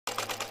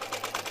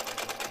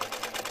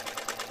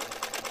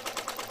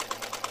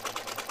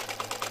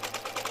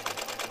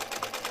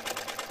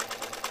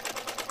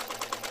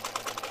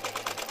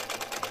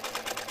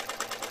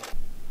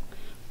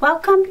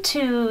Welcome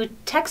to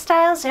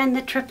Textiles and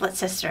the Triplett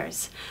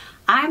Sisters.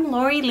 I'm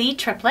Lori Lee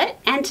Triplett,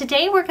 and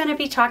today we're going to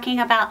be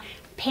talking about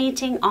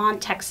painting on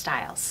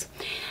textiles.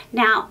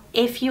 Now,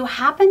 if you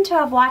happen to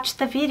have watched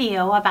the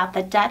video about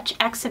the Dutch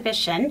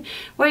exhibition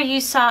where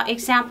you saw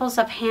examples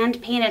of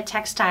hand-painted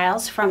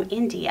textiles from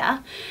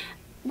India,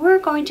 we're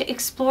going to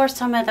explore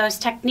some of those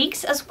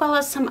techniques as well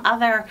as some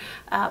other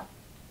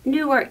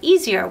newer,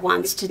 easier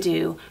ones to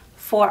do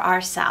for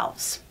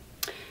ourselves.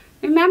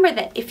 Remember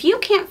that if you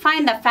can't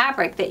find the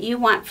fabric that you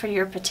want for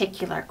your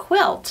particular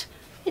quilt,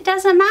 it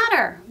doesn't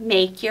matter.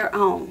 Make your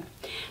own.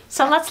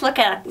 So let's look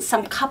at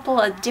some couple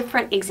of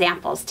different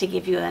examples to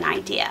give you an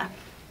idea.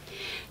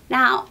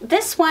 Now,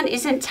 this one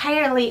is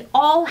entirely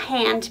all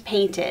hand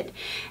painted,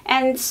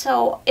 and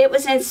so it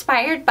was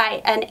inspired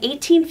by an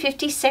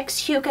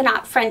 1856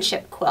 Huguenot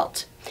friendship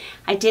quilt.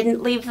 I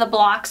didn't leave the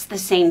blocks the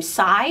same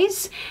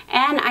size,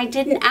 and I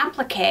didn't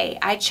applique.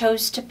 I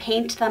chose to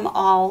paint them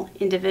all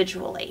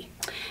individually.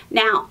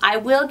 Now, I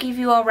will give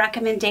you a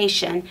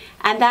recommendation,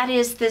 and that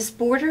is this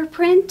border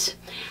print.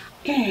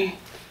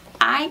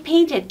 I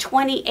painted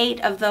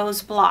 28 of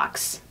those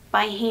blocks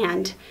by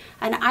hand,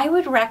 and I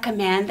would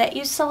recommend that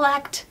you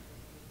select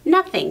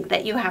nothing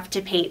that you have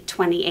to paint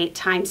 28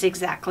 times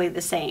exactly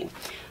the same.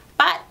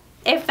 But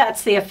if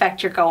that's the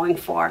effect you're going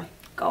for,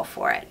 go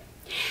for it.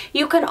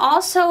 You can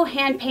also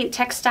hand paint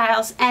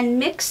textiles and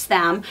mix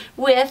them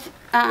with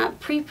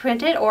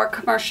pre-printed or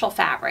commercial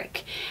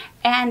fabric.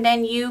 And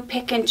then you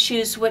pick and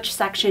choose which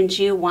sections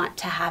you want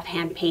to have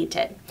hand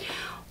painted.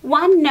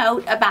 One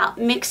note about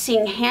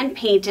mixing hand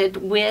painted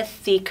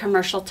with the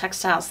commercial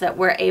textiles that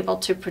we're able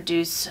to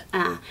produce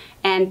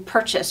and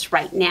purchase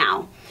right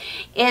now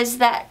is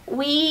that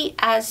we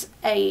as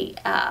a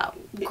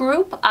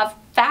group of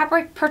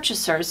fabric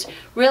purchasers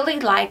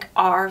really like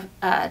our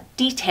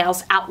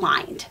details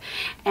outlined.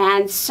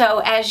 And so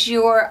as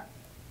you're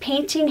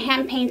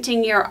hand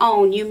painting your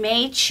own, you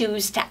may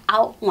choose to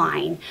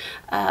outline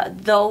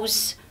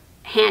those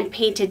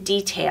hand-painted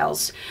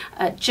details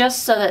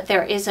just so that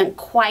there isn't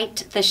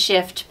quite the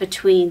shift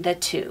between the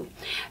two.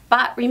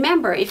 But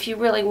remember, if you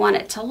really want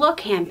it to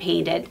look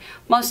hand-painted,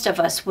 most of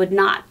us would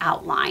not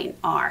outline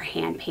our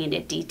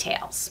hand-painted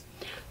details.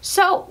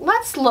 So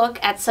let's look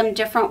at some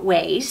different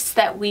ways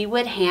that we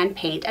would hand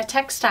paint a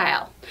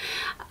textile.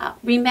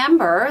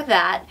 Remember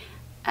that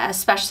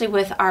especially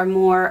with our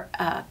more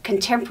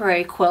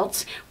contemporary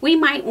quilts, we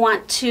might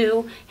want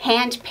to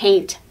hand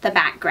paint the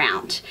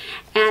background.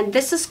 And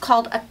this is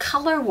called a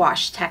color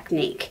wash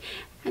technique.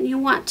 And you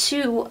want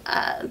to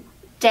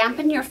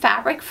dampen your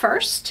fabric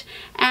first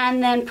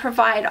and then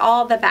provide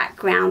all the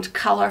background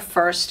color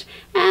first,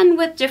 and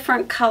with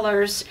different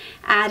colors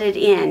added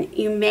in.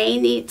 You may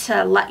need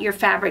to let your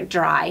fabric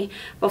dry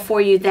before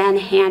you then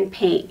hand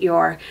paint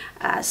your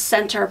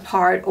center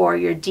part or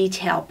your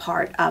detail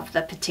part of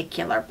the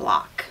particular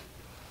block.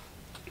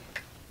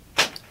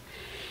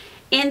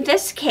 In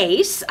this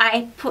case,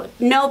 I put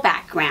no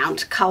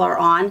background color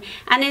on,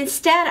 and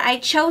instead I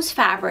chose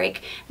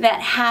fabric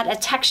that had a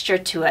texture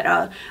to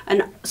it.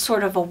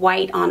 Sort of a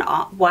white on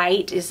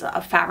white is a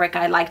fabric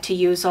I like to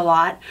use a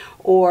lot,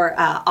 or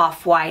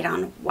off-white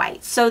on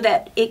white, so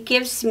that it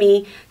gives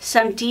me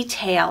some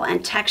detail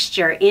and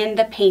texture in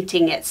the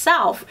painting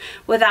itself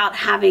without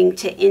having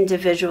to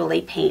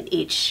individually paint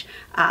each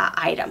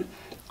item.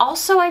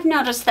 Also, I've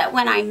noticed that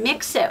when I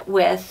mix it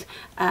with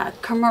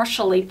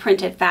commercially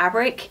printed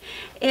fabric,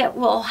 it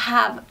will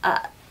have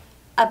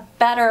a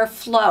better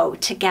flow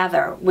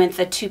together with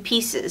the two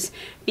pieces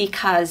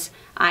because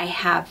I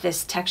have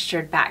this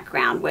textured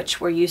background, which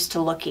we're used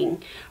to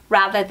looking,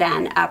 rather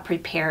than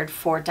prepared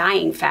for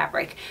dyeing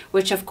fabric,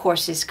 which of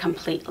course is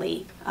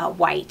completely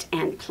white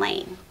and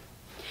plain.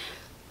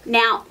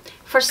 Now,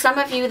 for some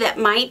of you that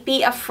might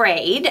be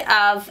afraid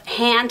of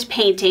hand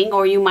painting,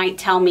 or you might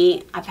tell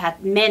me, I've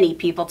had many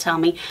people tell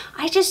me,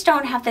 I just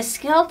don't have the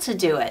skill to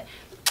do it.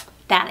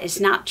 That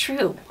is not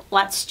true.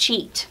 Let's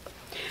cheat.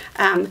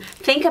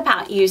 Think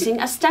about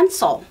using a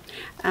stencil.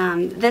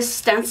 This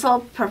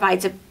stencil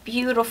provides a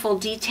beautiful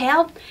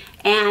detail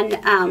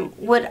and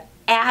would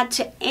add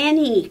to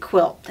any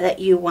quilt that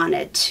you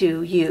wanted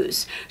to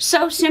use.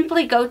 So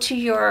simply go to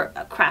your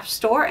craft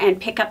store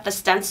and pick up the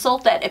stencil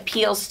that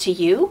appeals to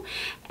you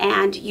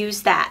and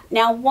use that.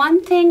 Now,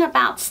 one thing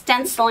about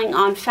stenciling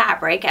on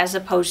fabric as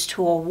opposed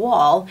to a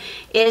wall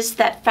is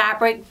that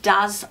fabric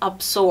does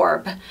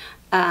absorb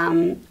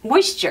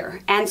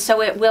moisture, and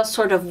so it will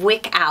sort of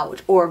wick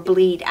out or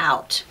bleed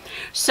out.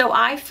 So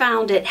I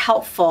found it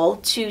helpful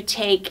to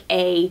take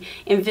a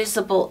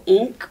invisible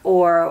ink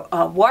or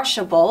a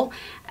washable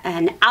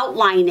and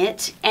outline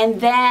it, and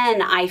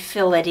then I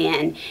fill it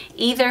in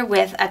either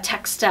with a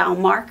textile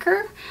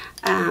marker.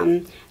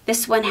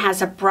 This one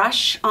has a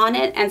brush on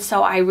it, and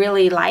so I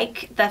really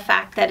like the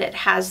fact that it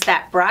has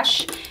that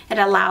brush. It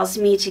allows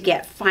me to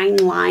get fine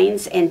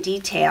lines and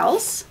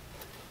details.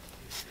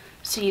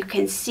 So you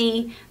can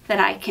see that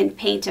I can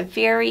paint a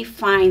very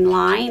fine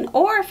line,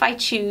 or if I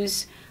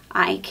choose,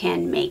 I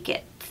can make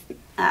it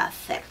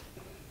thick.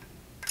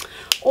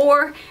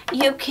 or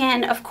you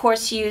can of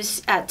course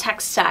use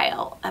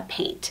textile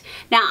paint.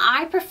 Now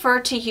I prefer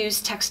to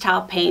use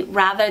textile paint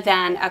rather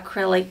than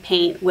acrylic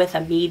paint with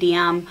a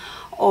medium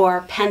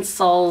or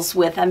pencils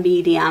with a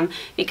medium,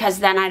 because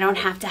then I don't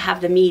have to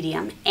have the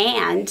medium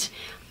and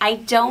I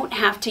don't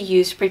have to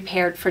use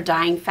prepared for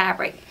dyeing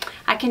fabric.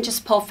 I can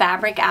just pull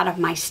fabric out of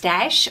my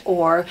stash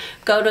or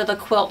go to the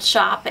quilt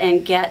shop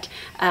and get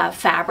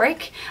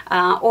fabric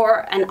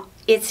or an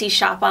Etsy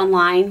shop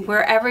online,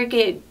 wherever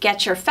you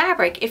get your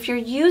fabric. If you're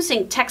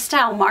using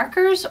textile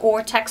markers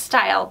or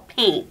textile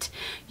paint,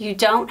 you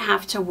don't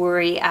have to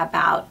worry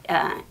about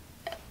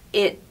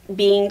it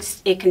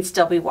can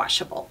still be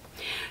washable.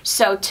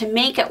 So to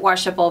make it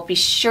washable, be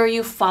sure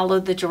you follow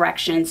the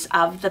directions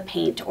of the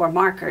paint or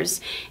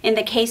markers. In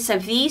the case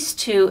of these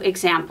two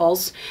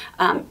examples,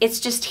 it's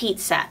just heat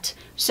set.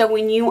 So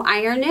when you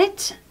iron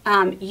it,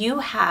 you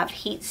have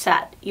heat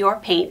set your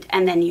paint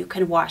and then you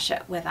can wash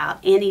it without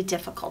any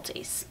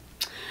difficulties.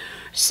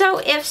 So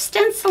if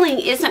stenciling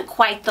isn't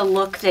quite the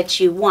look that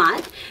you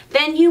want,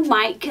 then you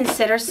might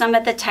consider some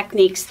of the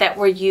techniques that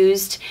were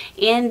used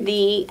in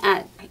the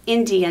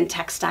Indian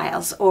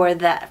textiles or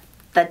the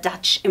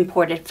Dutch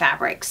imported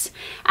fabrics,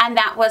 and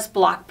that was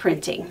block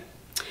printing.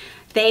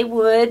 They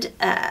would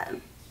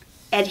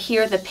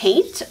adhere the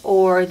paint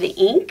or the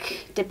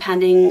ink,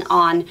 depending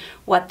on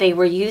what they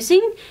were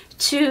using,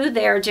 to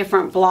their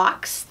different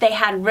blocks. They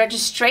had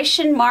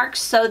registration marks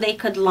so they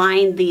could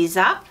line these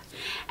up,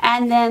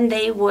 and then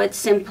they would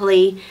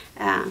simply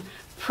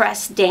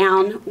press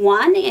down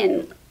one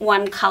in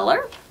one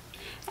color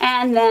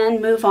and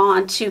then move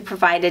on to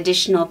provide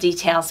additional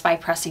details by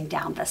pressing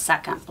down the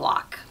second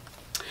block.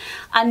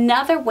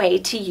 Another way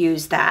to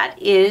use that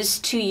is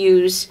to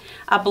use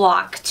a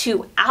block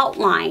to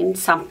outline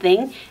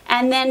something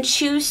and then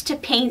choose to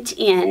paint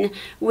in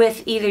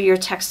with either your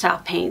textile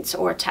paints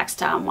or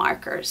textile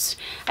markers.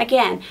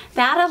 Again,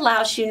 that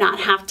allows you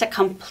not have to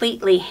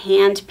completely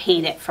hand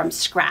paint it from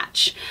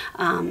scratch.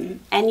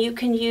 And you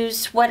can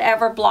use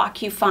whatever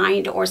block you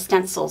find or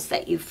stencils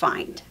that you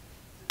find.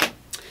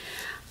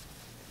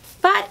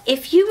 But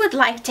if you would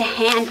like to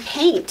hand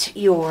paint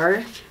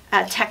your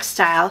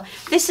textile,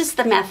 this is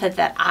the method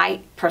that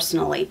I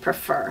personally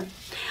prefer.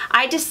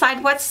 I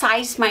decide what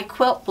size my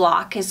quilt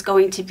block is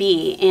going to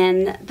be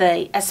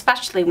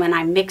especially when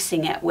I'm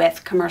mixing it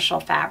with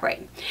commercial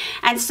fabric.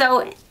 And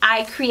so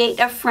I create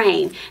a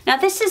frame. Now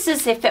this is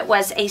as if it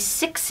was a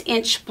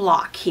 6-inch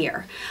block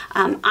here.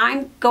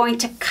 I'm going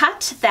to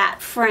cut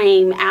that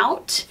frame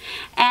out,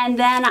 and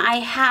then I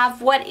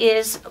have what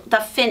is the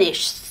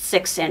finished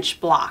 6-inch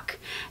block.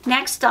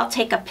 Next, I'll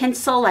take a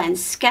pencil and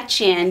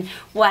sketch in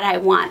what I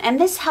want. And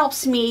this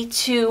helps me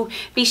to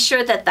be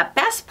sure that the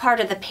best part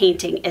of the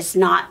painting is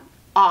not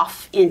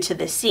off into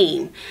the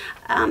seam.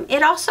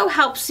 It also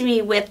helps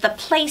me with the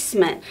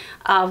placement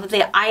of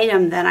the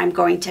item that I'm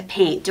going to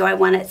paint. Do I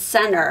want it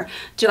center?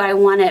 Do I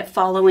want it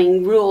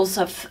following rules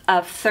of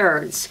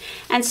thirds?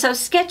 And so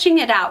sketching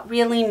it out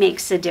really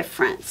makes a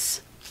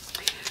difference.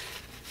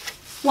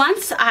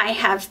 Once I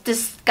have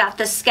got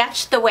the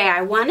sketch the way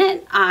I want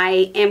it,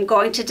 I am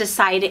going to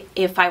decide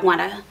if I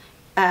want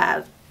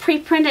a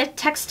pre-printed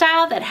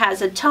textile that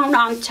has a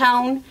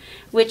tone-on-tone,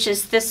 which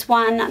is this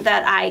one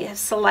that I have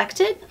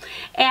selected,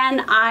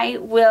 and I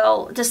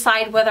will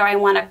decide whether I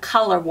want a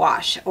color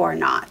wash or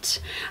not.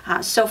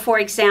 So for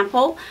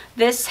example,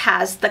 this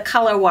has the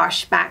color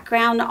wash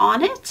background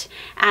on it,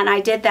 and I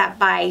did that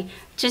by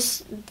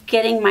just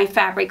getting my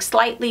fabric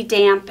slightly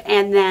damp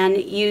and then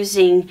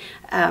using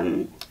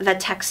the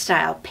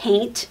textile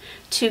paint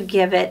to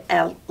give it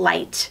a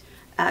light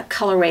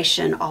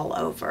coloration all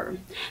over.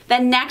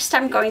 Then next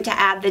I'm going to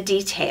add the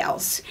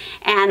details,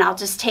 and I'll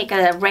just take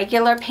a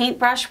regular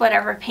paintbrush,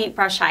 whatever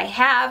paintbrush I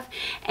have,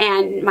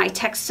 and my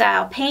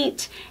textile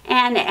paint,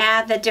 and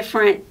add the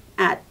different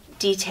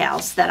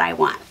details that I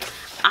want.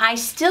 I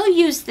still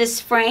use this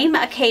frame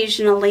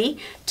occasionally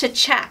to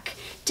check.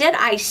 Did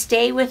I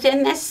stay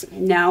within this?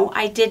 No,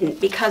 I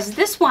didn't, because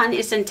this one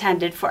is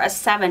intended for a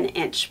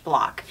 7-inch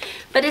block.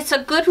 But it's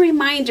a good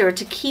reminder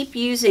to keep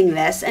using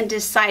this and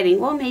deciding,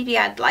 well, maybe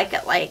I'd like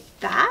it like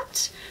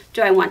that.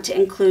 Do I want to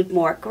include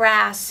more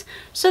grass?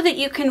 So that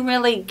you can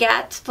really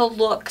get the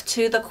look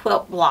to the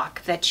quilt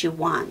block that you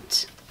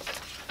want.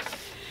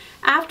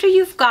 After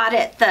you've got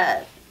it,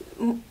 the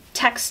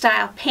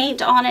textile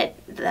paint on it,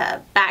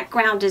 the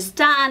background is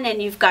done,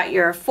 and you've got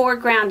your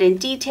foreground and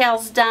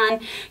details done,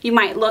 you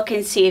might look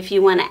and see if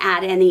you want to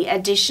add any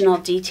additional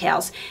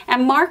details.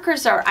 And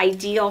markers are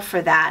ideal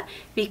for that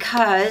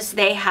because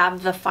they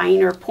have the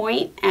finer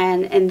point,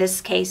 and in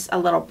this case a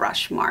little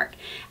brush mark.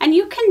 And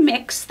you can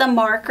mix the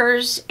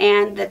markers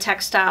and the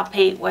textile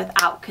paint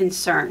without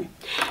concern.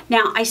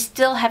 Now I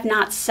still have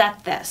not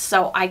set this,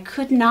 so I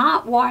could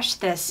not wash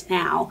this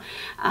now.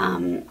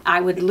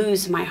 I would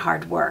lose my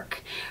hard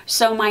work.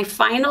 So my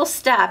final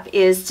step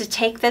is to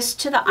take this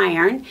to the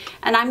iron,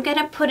 and I'm going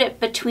to put it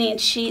between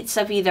sheets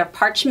of either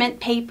parchment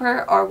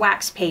paper or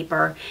wax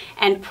paper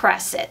and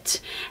press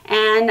it.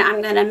 And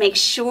I'm going to make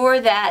sure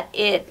that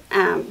it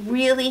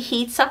really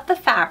heats up the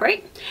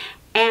fabric,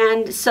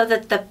 and so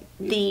that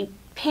the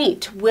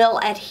paint will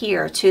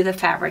adhere to the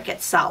fabric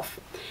itself.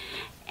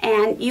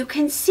 And you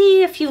can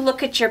see if you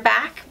look at your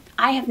back,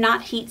 I have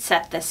not heat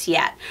set this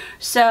yet.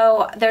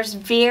 So there's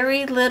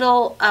very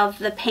little of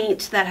the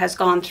paint that has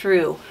gone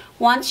through.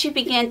 Once you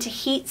begin to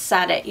heat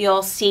set it,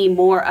 you'll see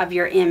more of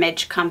your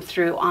image come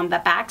through on the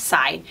back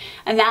side,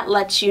 and that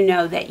lets you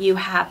know that you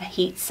have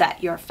heat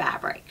set your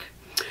fabric.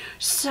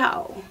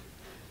 So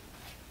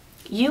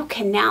you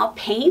can now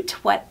paint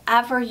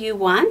whatever you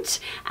want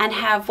and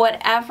have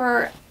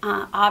whatever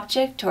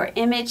object or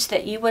image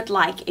that you would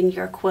like in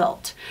your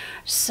quilt.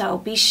 So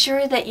be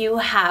sure that you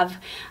have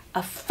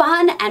a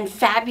fun and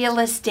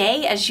fabulous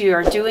day as you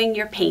are doing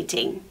your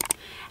painting.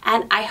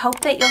 And I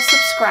hope that you'll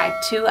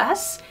subscribe to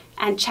us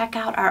and check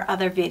out our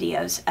other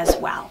videos as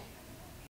well.